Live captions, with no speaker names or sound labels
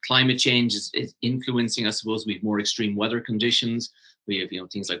climate change is influencing, I suppose. We have more extreme weather conditions. We have,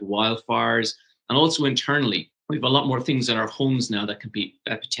 things like wildfires. And also internally, we have a lot more things in our homes now that can be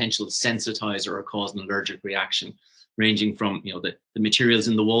a potential sensitizer or cause an allergic reaction, ranging from, the materials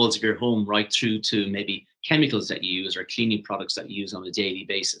in the walls of your home right through to maybe chemicals that you use or cleaning products that you use on a daily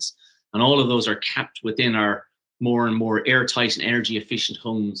basis. And all of those are kept within our more and more airtight and energy efficient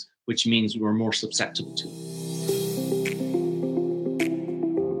homes, which means we're more susceptible to it.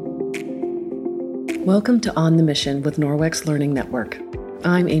 Welcome to On the Mission with Norwex Learning Network.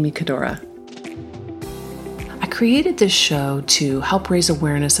 I'm Amy Cadora. I created this show to help raise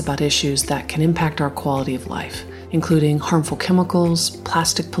awareness about issues that can impact our quality of life, including harmful chemicals,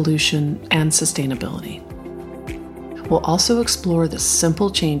 plastic pollution, and sustainability. We'll also explore the simple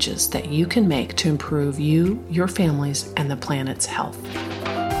changes that you can make to improve you, your families, and the planet's health.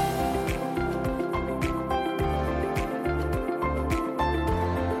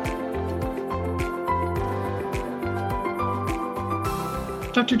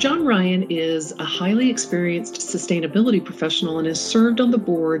 Dr. John Ryan is a highly experienced sustainability professional and has served on the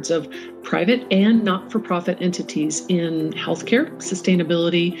boards of private and not-for-profit entities in healthcare,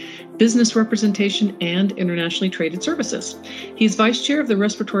 sustainability, business representation, and internationally traded services. He's vice chair of the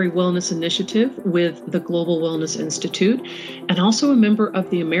Respiratory Wellness Initiative with the Global Wellness Institute and also a member of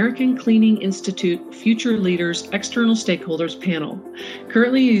the American Cleaning Institute Future Leaders External Stakeholders Panel.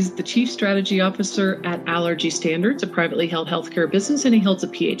 Currently, he's the Chief Strategy Officer at Allergy Standards, a privately held healthcare business, and he holds a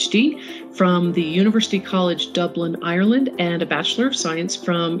PhD from the University College Dublin, Ireland, and a Bachelor of Science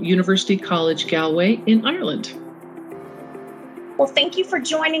from University College Galway in Ireland. Well, thank you for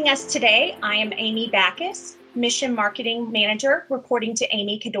joining us today. I am Amy Backus, Mission Marketing Manager, reporting to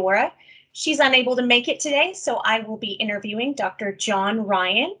Amy Cadora. She's unable to make it today, so I will be interviewing Dr. John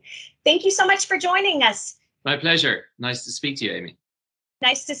Ryan. Thank you so much for joining us. My pleasure. Nice to speak to you, Amy.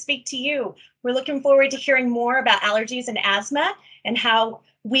 Nice to speak to you. We're looking forward to hearing more about allergies and asthma and how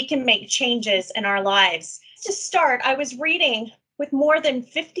we can make changes in our lives. To start, I was reading with more than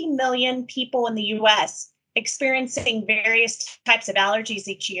 50 million people in the U.S. experiencing various types of allergies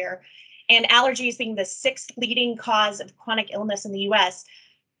each year, and allergies being the sixth leading cause of chronic illness in the U.S.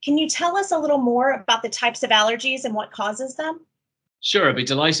 Can you tell us a little more about the types of allergies and what causes them? Sure, I'd be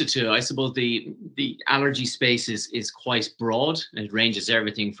delighted to. I suppose the allergy space is quite broad. It ranges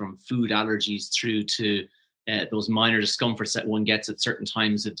everything from food allergies through to those minor discomforts that one gets at certain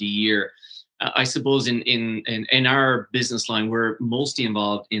times of the year. I suppose in our business line, we're mostly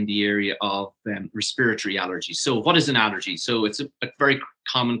involved in the area of respiratory allergies. So what is an allergy? So it's a very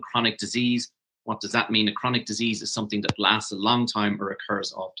common chronic disease. What does that mean? A chronic disease is something that lasts a long time or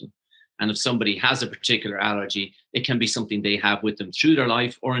occurs often. And if somebody has a particular allergy, it can be something they have with them through their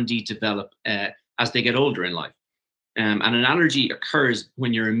life or indeed develop as they get older in life. And an allergy occurs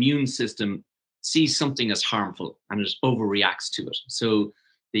when your immune system sees something as harmful and it overreacts to it. So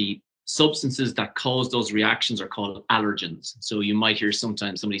the substances that cause those reactions are called allergens. So you might hear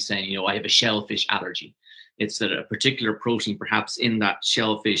sometimes somebody saying, I have a shellfish allergy. It's that a particular protein perhaps in that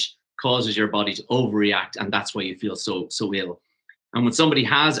shellfish causes your body to overreact, and that's why you feel so ill. And when somebody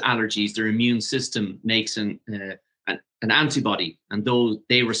has allergies, their immune system makes an antibody, and those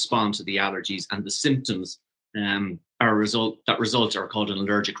they respond to the allergies, and the symptoms result are called an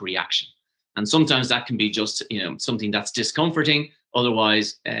allergic reaction. And sometimes that can be just something that's discomforting.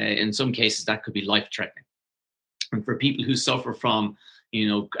 Otherwise, in some cases, that could be life-threatening. And for people who suffer from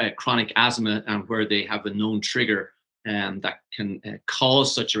chronic asthma and where they have a known trigger that can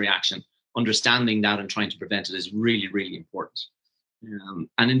cause such a reaction, understanding that and trying to prevent it is really, really important.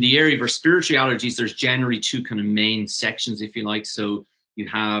 And in the area of respiratory allergies, there's generally two kind of main sections, if you like. So you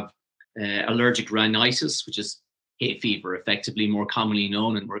have allergic rhinitis, which is hay fever, effectively more commonly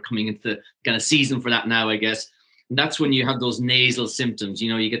known, and we're coming into the kind of season for that now, I guess. And that's when you have those nasal symptoms.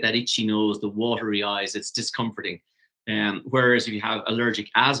 You get that itchy nose, the watery eyes. It's discomforting. Whereas if you have allergic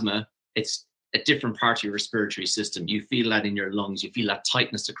asthma, it's a different part of your respiratory system. You feel that in your lungs. You feel that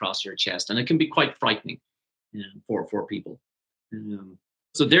tightness across your chest, and it can be quite frightening for people.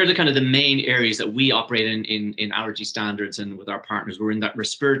 So they're the main areas that we operate in Allergy Standards, and with our partners, we're in that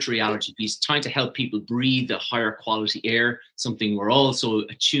respiratory allergy piece, trying to help people breathe a higher quality air, something we're also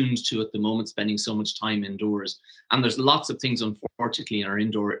attuned to at the moment, spending so much time indoors. And there's lots of things, unfortunately, in our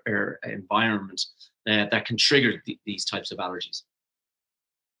indoor air environment that can trigger these types of allergies.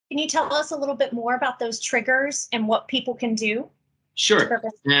 Can you tell us a little bit more about those triggers and what people can do? Sure.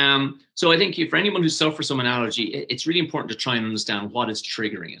 So I think for anyone who suffers from an allergy, it's really important to try and understand what is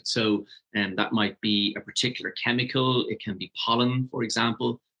triggering it. So that might be a particular chemical. It can be pollen, for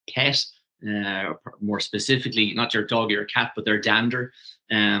example, pet. more specifically, not your dog or your cat, but their dander.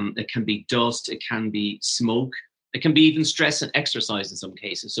 It can be dust, it can be smoke, it can be even stress and exercise in some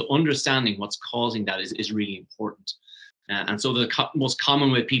cases. So understanding what's causing that is really important. And so the most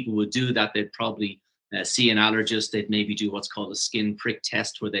common way people would do that, they'd probably see an allergist. They'd maybe do what's called a skin prick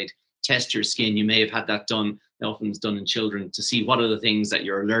test, where they'd test your skin. You may have had that done. Often it's done in children, to see what are the things that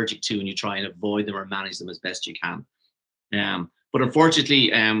you're allergic to, and you try and avoid them or manage them as best you can. But unfortunately,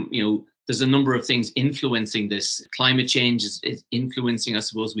 there's a number of things influencing this. Climate change is influencing, I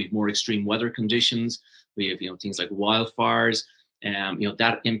suppose. We have more extreme weather conditions. We have, things like wildfires.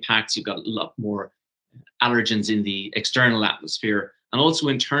 That impacts. You've got a lot more allergens in the external atmosphere, and also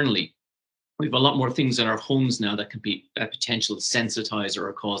internally. We have a lot more things in our homes now that can be a potential sensitizer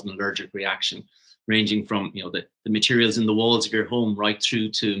or cause an allergic reaction, ranging from the materials in the walls of your home right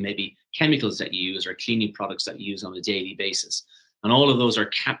through to maybe chemicals that you use or cleaning products that you use on a daily basis. And all of those are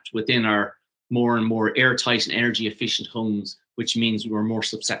kept within our more and more airtight and energy efficient homes, which means we're more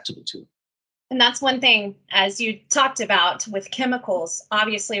susceptible to them. And that's one thing, as you talked about with chemicals,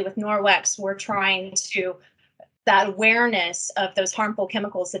 obviously with Norwex, we're trying to that awareness of those harmful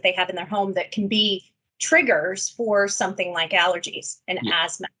chemicals that they have in their home that can be triggers for something like allergies and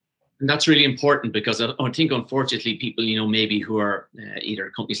asthma. And that's really important, because I think, unfortunately, people, maybe who are either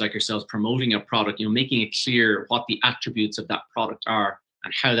companies like yourselves promoting a product, making it clear what the attributes of that product are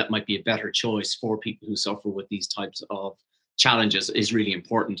and how that might be a better choice for people who suffer with these types of challenges is really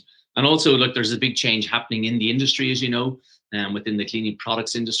important. And also, look, there's a big change happening in the industry, as you know, within the cleaning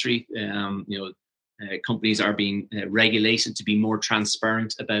products industry. Companies are being regulated to be more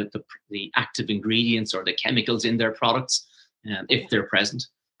transparent about the active ingredients or the chemicals in their products, if they're present,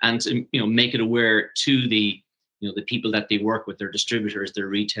 and to make it aware to the people that they work with, their distributors, their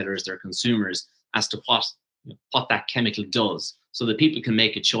retailers, their consumers, as to what that chemical does, so that people can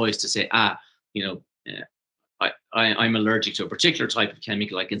make a choice to say, I'm allergic to a particular type of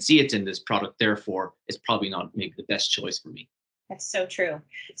chemical. I can see it's in this product, therefore it's probably not maybe the best choice for me. That's so true.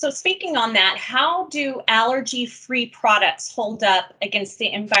 So speaking on that, how do allergy-free products hold up against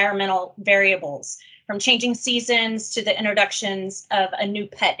the environmental variables, from changing seasons to the introductions of a new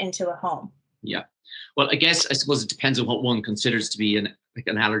pet into a home? Yeah. Well, I suppose it depends on what one considers to be an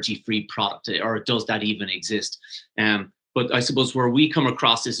allergy-free product, or does that even exist? But I suppose where we come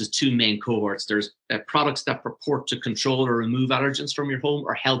across this is two main cohorts. There's products that purport to control or remove allergens from your home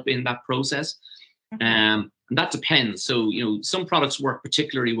or help in that process. And that depends. So, some products work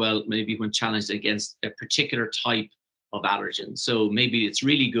particularly well, maybe when challenged against a particular type of allergen. So maybe it's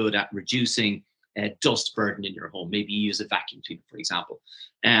really good at reducing dust burden in your home. Maybe you use a vacuum cleaner, for example.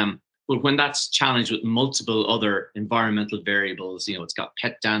 But when that's challenged with multiple other environmental variables, it's got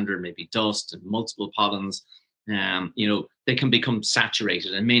pet dander, maybe dust and multiple pollens, they can become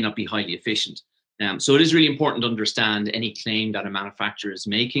saturated and may not be highly efficient. So it is really important to understand any claim that a manufacturer is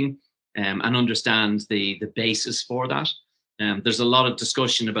making, and understand the basis for that. There's a lot of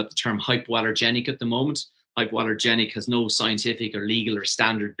discussion about the term hypoallergenic at the moment. Hypoallergenic has no scientific or legal or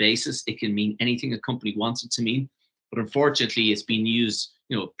standard basis. It can mean anything a company wants it to mean. But unfortunately, it's been used,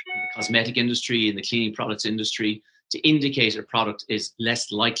 in the cosmetic industry, in the cleaning products industry, to indicate a product is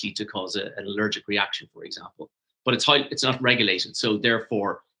less likely to cause an allergic reaction, for example. But it's not regulated. So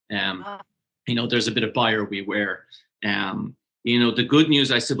therefore, there's a bit of buyer beware. The good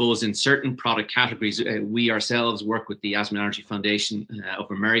news, I suppose, in certain product categories, we ourselves work with the Asthma Allergy Foundation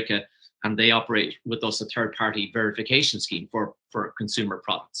of America, and they operate with us a third-party verification scheme for consumer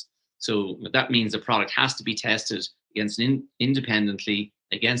products. So that means the product has to be tested against independently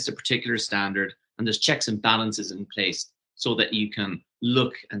against a particular standard, and there's checks and balances in place so that you can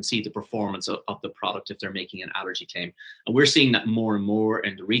look and see the performance of the product if they're making an allergy claim. And we're seeing that more and more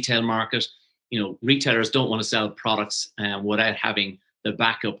in the retail market. Retailers don't want to sell products without having the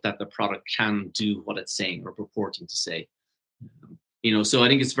backup that the product can do what it's saying or purporting to say. So I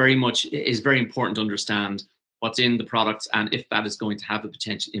think it's very important to understand what's in the products, and if that is going to have a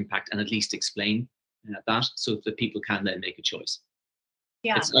potential impact, and at least explain that, so that people can then make a choice.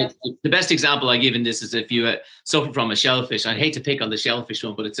 Yeah. The best example I give in this is if you suffer from a shellfish. I hate to pick on the shellfish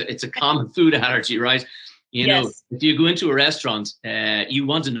one, but it's a common food allergy, right? If you go into a restaurant, you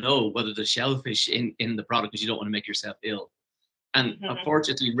want to know whether there's shellfish in the product, because you don't want to make yourself ill. And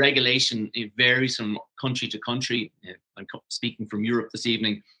unfortunately, regulation, it varies from country to country. I'm speaking from Europe this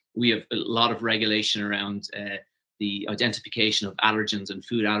evening. We have a lot of regulation around the identification of allergens and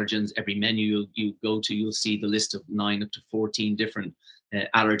food allergens. Every menu you go to, you'll see the list of 9 up to 14 different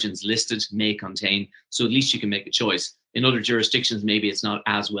allergens listed, may contain. So at least you can make a choice. In other jurisdictions, maybe it's not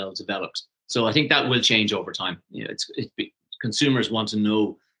as well developed. So I think that will change over time. Consumers want to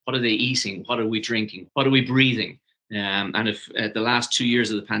know What are they eating? What are we drinking? What are we breathing? And if the last 2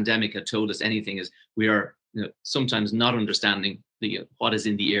 years of the pandemic have told us anything, is we are sometimes not understanding what is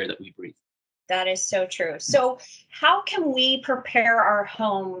in the air that we breathe. That is so true. So how can we prepare our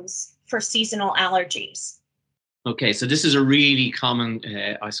homes for seasonal allergies? Okay, so this is a really common,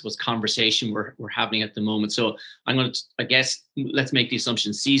 I suppose, conversation we're having at the moment. So I guess, let's make the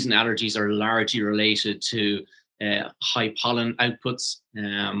assumption season allergies are largely related to high pollen outputs.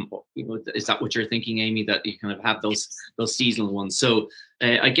 Is that what you're thinking, Amy, that you kind of have those seasonal ones? So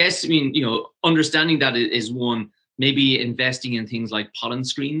I guess, understanding that is one. Maybe investing in things like pollen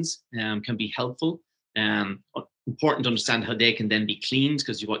screens can be helpful. Important to understand how they can then be cleaned,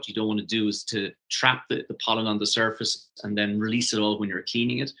 because what you don't want to do is to trap the pollen on the surface and then release it all when you're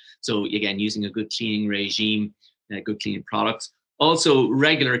cleaning it. So again, using a good cleaning regime, good cleaning products. Also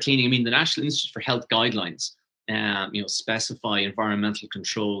regular cleaning. The National Institute for Health guidelines specify environmental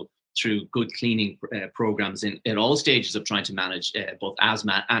control through good cleaning programs in all stages of trying to manage both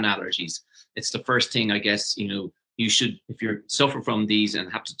asthma and allergies. It's the first thing, I guess, you should, if you suffer from these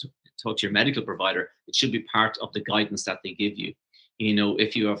and have to talk to your medical provider, it should be part of the guidance that they give you.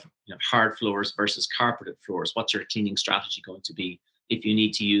 If you have hard floors versus carpeted floors, what's your cleaning strategy going to be? If you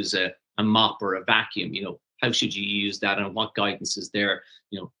need to use a mop or a vacuum, how should you use that, and what guidance is there?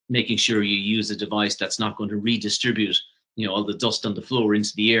 Making sure you use a device that's not going to redistribute, all the dust on the floor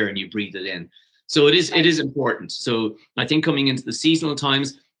into the air and you breathe it in. So it is important. So I think coming into the seasonal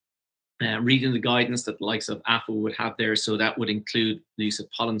times, reading the guidance that the likes of APHO would have there. So that would include the use of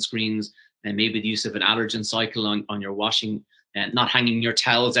pollen screens and maybe the use of an allergen cycle on your washing, and not hanging your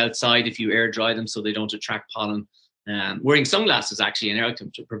towels outside if you air dry them so they don't attract pollen. Wearing sunglasses actually in air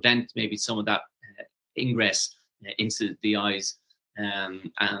to prevent maybe some of that ingress into the eyes,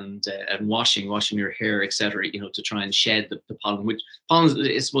 and washing your hair, etc. To try and shed the pollen. Which pollen,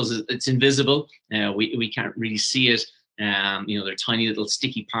 I suppose, it's invisible. We can't really see it. They're tiny little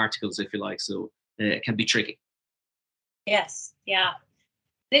sticky particles, if you like, so it can be tricky. Yes, yeah.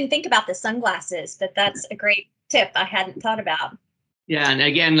 I didn't think about the sunglasses, but that's a great tip I hadn't thought about. Yeah, and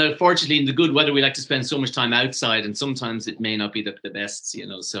again, unfortunately, in the good weather, we like to spend so much time outside, and sometimes it may not be the best,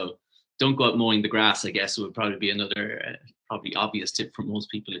 so don't go out mowing the grass, I guess, would probably be another probably obvious tip for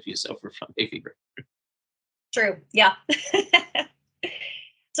most people if you suffer from hay fever. True, yeah.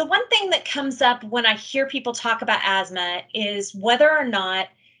 So one thing that comes up when I hear people talk about asthma is whether or not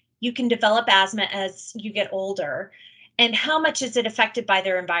you can develop asthma as you get older, and how much is it affected by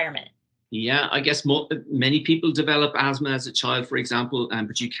their environment? Yeah, I guess many people develop asthma as a child, for example,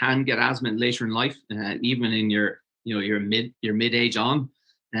 but you can get asthma later in life, even in your mid-age on.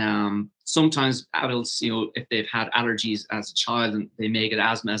 Sometimes adults, if they've had allergies as a child, and they may get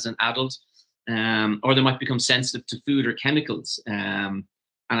asthma as an adult, or they might become sensitive to food or chemicals. And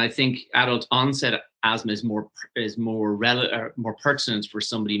I think adult onset asthma is more pertinent for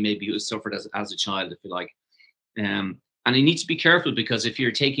somebody maybe who has suffered as a child, if you like. And you need to be careful, because if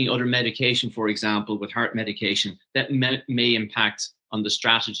you're taking other medication, for example, with heart medication, that may impact on the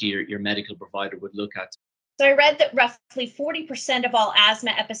strategy your medical provider would look at. So I read that roughly 40% of all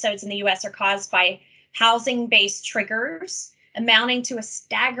asthma episodes in the US are caused by housing-based triggers, amounting to a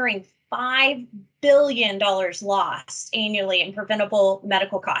staggering $5 billion lost annually in preventable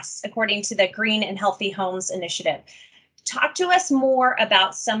medical costs, according to the Green and Healthy Homes Initiative. Talk to us more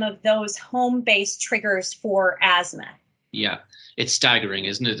about some of those home-based triggers for asthma. Yeah, it's staggering,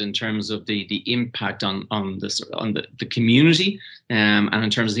 isn't it, in terms of the impact on the community, and in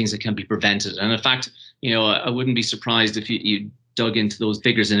terms of things that can be prevented. And in fact, I wouldn't be surprised if you dug into those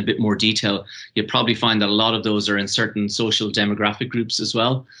figures in a bit more detail. You'd probably find that a lot of those are in certain social demographic groups as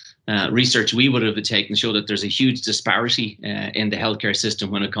well. Research we would have taken showed that there's a huge disparity in the healthcare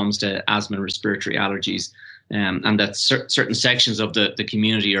system when it comes to asthma and respiratory allergies, and that certain sections of the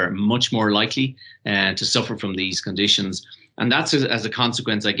community are much more likely to suffer from these conditions. And that's as a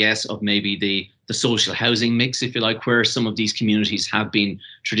consequence, I guess, of maybe the social housing mix, if you like, where some of these communities have been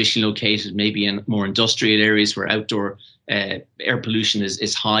traditionally located, maybe in more industrial areas where outdoor air pollution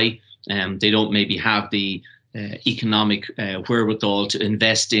is high. They don't maybe have the economic wherewithal to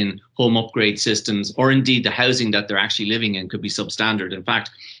invest in home upgrade systems, or indeed the housing that they're actually living in could be substandard. In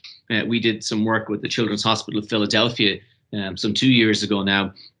fact, we did some work with the Children's Hospital of Philadelphia some 2 years ago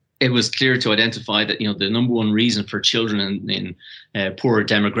now. It was clear to identify that the number one reason for children in poor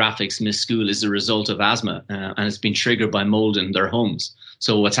demographics miss school is the result of asthma, and it's been triggered by mold in their homes.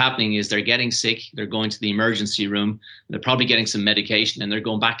 So what's happening is they're getting sick, they're going to the emergency room, they're probably getting some medication, and they're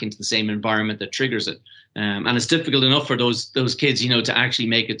going back into the same environment that triggers it. And it's difficult enough for those kids, to actually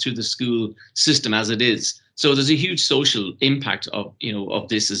make it through the school system as it is. So there's a huge social impact of of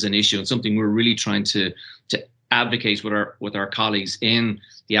this as an issue, and something we're really trying to advocate with our colleagues in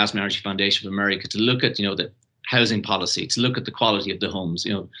the Asthma Allergy Foundation of America to look at the housing policy, to look at the quality of the homes,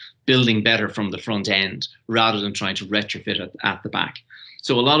 building better from the front end rather than trying to retrofit at the back.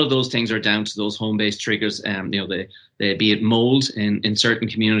 So a lot of those things are down to those home-based triggers. They be it mold in certain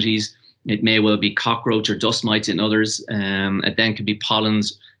communities, it may well be cockroach or dust mites in others. It then could be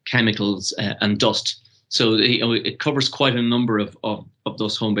pollens, chemicals, and dust. So it covers quite a number of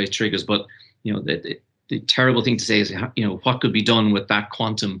those home-based triggers. But the terrible thing to say is what could be done with that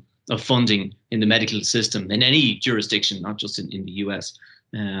quantum of funding in the medical system in any jurisdiction, not just in the US.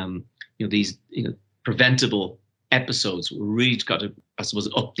 These preventable episodes, we really got to, I suppose,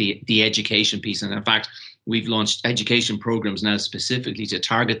 up the education piece. And in fact, we've launched education programs now specifically to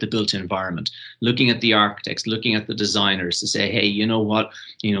target the built environment, looking at the architects, looking at the designers to say, hey, you know what,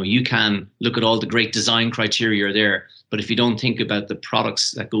 you can look at all the great design criteria there, but if you don't think about the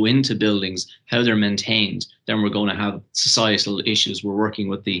products that go into buildings, how they're maintained, then we're going to have societal issues. We're working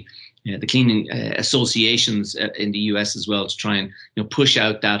with the cleaning associations in the US as well to try and push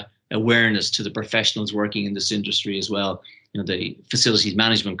out that awareness to the professionals working in this industry as well, the facilities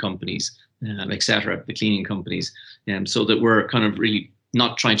management companies, et cetera, the cleaning companies, so that we're kind of really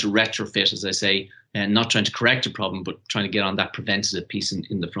not trying to retrofit, as I say, and not trying to correct a problem, but trying to get on that preventative piece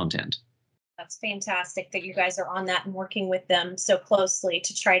in the front end. That's fantastic that you guys are on that and working with them so closely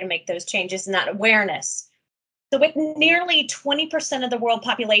to try to make those changes and that awareness. So with nearly 20% of the world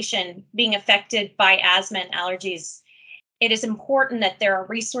population being affected by asthma and allergies, it is important that there are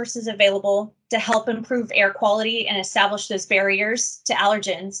resources available to help improve air quality and establish those barriers to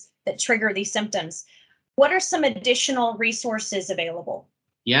allergens that trigger these symptoms. What are some additional resources available?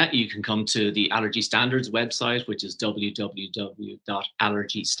 Yeah, you can come to the Allergy Standards website, which is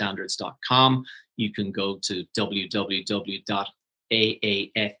www.allergystandards.com. You can go to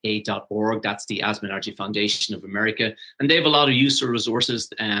www.aafa.org. That's the Asthma and Allergy Foundation of America. And they have a lot of useful resources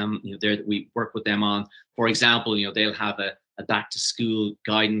there that we work with them on. For example, they'll have a back to school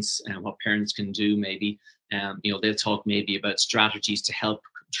guidance and what parents can do maybe. They'll talk maybe about strategies to help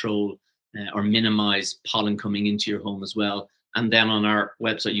control or minimize pollen coming into your home as well. And then on our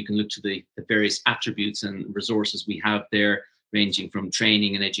website, you can look to the various attributes and resources we have there, ranging from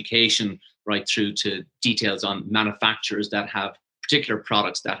training and education right through to details on manufacturers that have particular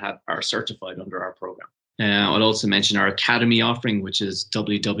products that are certified under our program. I'll also mention our Academy offering, which is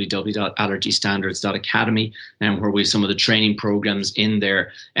www.allergystandards.academy, where we have some of the training programs in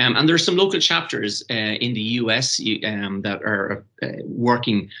there. And there's some local chapters in the US that are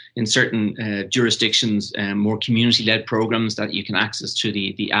working in certain jurisdictions, more community-led programs that you can access to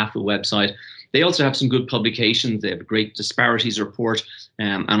the AFA website. They also have some good publications. They have a great disparities report,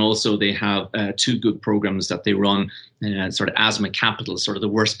 and also they have two good programs that they run, sort of asthma capital, sort of the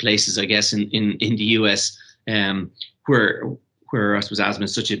worst places, I guess, in the US, where I suppose asthma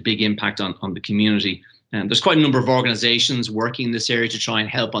has such a big impact on the community. There's quite a number of organizations working in this area to try and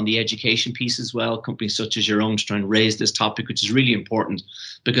help on the education piece as well, companies such as your own to try and raise this topic, which is really important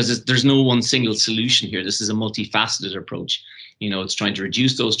because there's no one single solution here. This is a multifaceted approach. It's trying to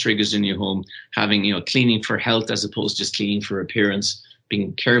reduce those triggers in your home, having, cleaning for health as opposed to just cleaning for appearance,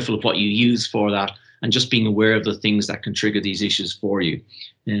 being careful of what you use for that, and just being aware of the things that can trigger these issues for you.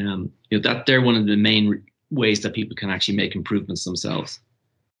 That they're one of the main ways that people can actually make improvements themselves.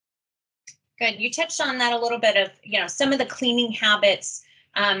 Good. You touched on that a little bit of, some of the cleaning habits.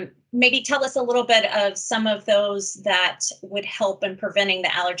 Maybe tell us a little bit of some of those that would help in preventing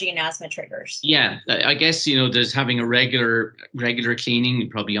the allergy and asthma triggers. Yeah, I guess, there's having a regular cleaning,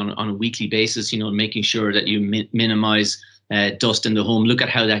 probably on a weekly basis, making sure that you minimize dust in the home. Look at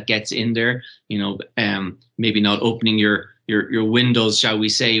how that gets in there, maybe not opening your windows, shall we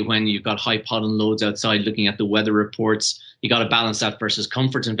say, when you've got high pollen loads outside, looking at the weather reports. You got to balance that versus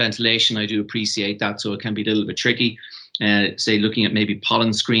comfort and ventilation. I do appreciate that. So it can be a little bit tricky. Say looking at maybe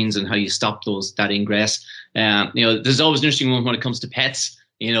pollen screens and how you stop that ingress. There's always an interesting one when it comes to pets.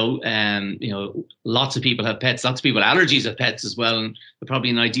 Lots of people have pets. Lots of people have allergies of pets as well. And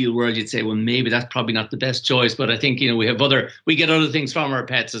probably in an ideal world, you'd say, well, maybe that's probably not the best choice. But I think we get other things from our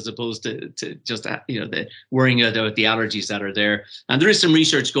pets as opposed to just the worrying about the allergies that are there. And there is some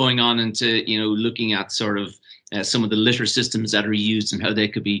research going on into looking at sort of some of the litter systems that are used and how they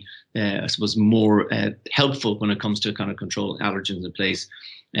could be, I suppose, more helpful when it comes to kind of control allergens in place.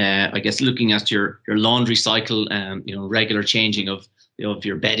 I guess looking at your laundry cycle, regular changing of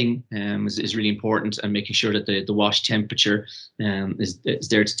your bedding is really important, and making sure that the wash temperature is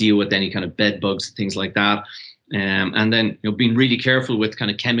there to deal with any kind of bed bugs, things like that. And then being really careful with kind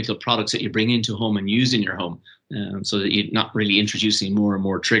of chemical products that you bring into home and use in your home, so that you're not really introducing more and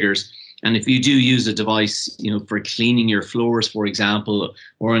more triggers. And if you do use a device, for cleaning your floors, for example,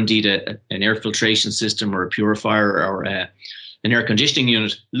 or indeed an air filtration system or a purifier or an air conditioning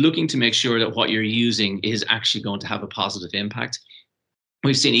unit, looking to make sure that what you're using is actually going to have a positive impact.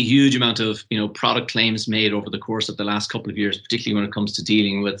 We've seen a huge amount of, product claims made over the course of the last couple of years, particularly when it comes to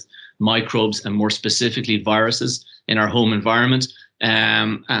dealing with microbes and more specifically viruses in our home environment.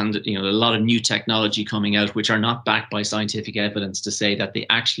 And a lot of new technology coming out, which are not backed by scientific evidence to say that they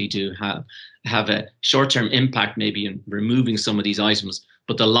actually do have a short-term impact, maybe in removing some of these items,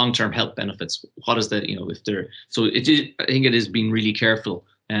 but the long-term health benefits. What is that? If they're so, I think it is being really careful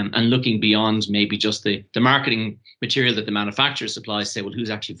and looking beyond maybe just the marketing material that the manufacturer supplies. Say, well, who's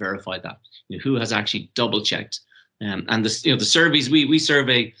actually verified that? Who has actually double-checked? And the surveys we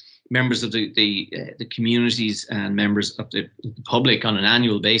survey members of the communities and members of the public on an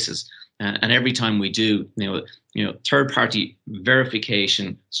annual basis, and every time we do, third-party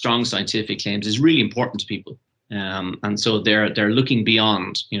verification, strong scientific claims is really important to people, and so they're looking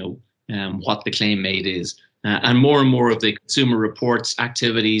beyond what the claim made is, and more of the consumer reports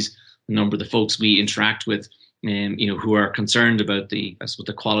activities, a number of the folks we interact with, who are concerned about the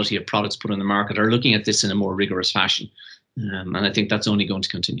quality of products put on the market, are looking at this in a more rigorous fashion, and I think that's only going to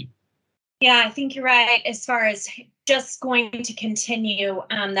continue. Yeah, I think you're right. As far as just going to continue,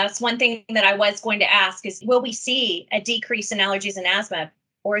 that's one thing that I was going to ask is, will we see a decrease in allergies and asthma,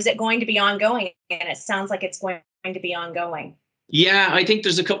 or is it going to be ongoing? And it sounds like it's going to be ongoing. Yeah, I think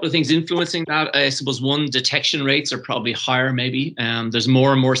there's a couple of things influencing that. I suppose one, detection rates are probably higher maybe. There's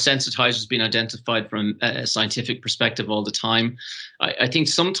more and more sensitizers being identified from a scientific perspective all the time. I think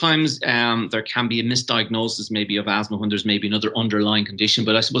sometimes there can be a misdiagnosis maybe of asthma when there's maybe another underlying condition.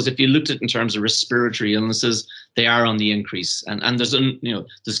 But I suppose if you looked at it in terms of respiratory illnesses, they are on the increase. And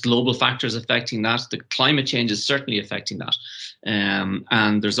there's global factors affecting that. The climate change is certainly affecting that.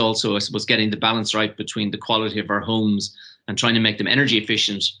 And there's also, I suppose, getting the balance right between the quality of our homes and trying to make them energy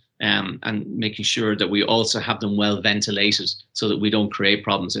efficient, and making sure that we also have them well ventilated so that we don't create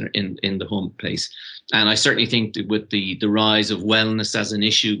problems in the home place. And I certainly think that with the rise of wellness as an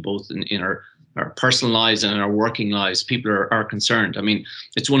issue, both in our personal lives and in our working lives, people are concerned. I mean,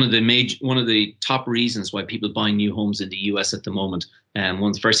 it's one of the top reasons why people buy new homes in the US at the moment. And one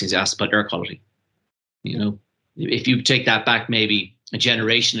of the first things they ask about air quality. If you take that back maybe a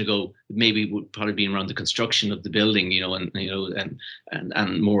generation ago, maybe it would probably be around the construction of the building,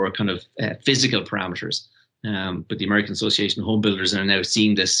 and more kind of physical parameters. But the American Association of Home Builders are now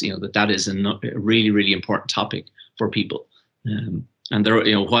seeing this, that is a really, really important topic for people. And there,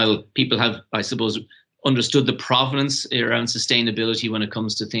 while people have, I suppose, understood the provenance around sustainability when it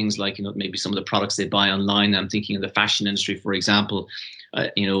comes to things like, maybe some of the products they buy online. I'm thinking of the fashion industry, for example,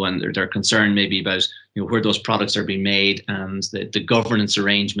 and they're concerned maybe about, where those products are being made and the governance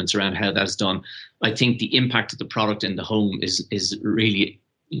arrangements around how that's done. I think the impact of the product in the home is really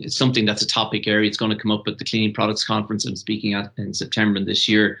something that's a topic area. It's going to come up at the Cleaning Products Conference I'm speaking at in September this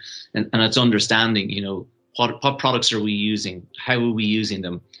year. And it's understanding, what products are we using? How are we using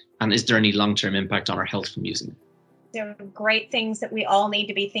them? And is there any long-term impact on our health from using them? There are great things that we all need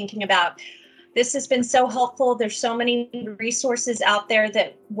to be thinking about. This has been so helpful. There's so many resources out there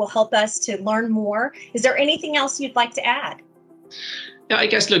that will help us to learn more. Is there anything else you'd like to add? Yeah, I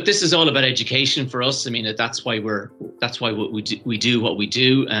guess, look, this is all about education for us. I mean, that's why we do what we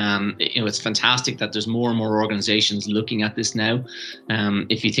do. It's fantastic that there's more and more organizations looking at this now.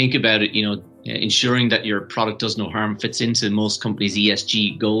 If you think about it, ensuring that your product does no harm fits into most companies'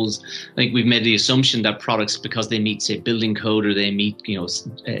 ESG goals. I think we've made the assumption that products, because they meet, say, building code or they meet,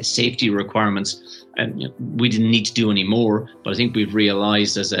 safety requirements, we didn't need to do any more. But I think we've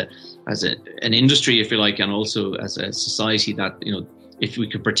realized as an industry, if you like, and also as a society that, if we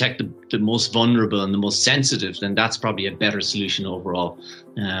could protect the most vulnerable and the most sensitive, then that's probably a better solution overall.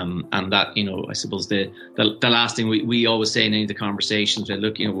 And that, I suppose the last thing we always say in any of the conversations, that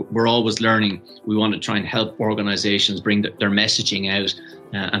look, we're always learning. We want to try and help organizations bring their messaging out,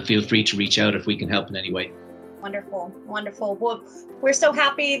 and feel free to reach out if we can help in any way. Wonderful. Wonderful. Well, we're so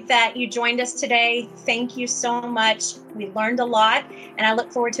happy that you joined us today. Thank you so much. We learned a lot, and I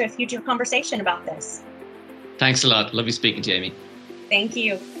look forward to a future conversation about this. Thanks a lot. Lovely speaking to you, Amy. Thank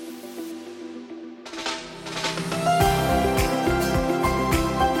you.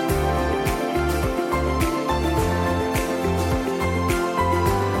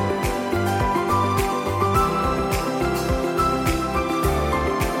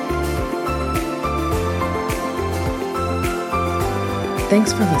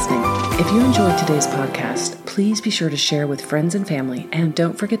 Thanks for listening. If you enjoyed today's podcast, please be sure to share with friends and family, and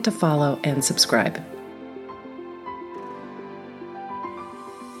don't forget to follow and subscribe.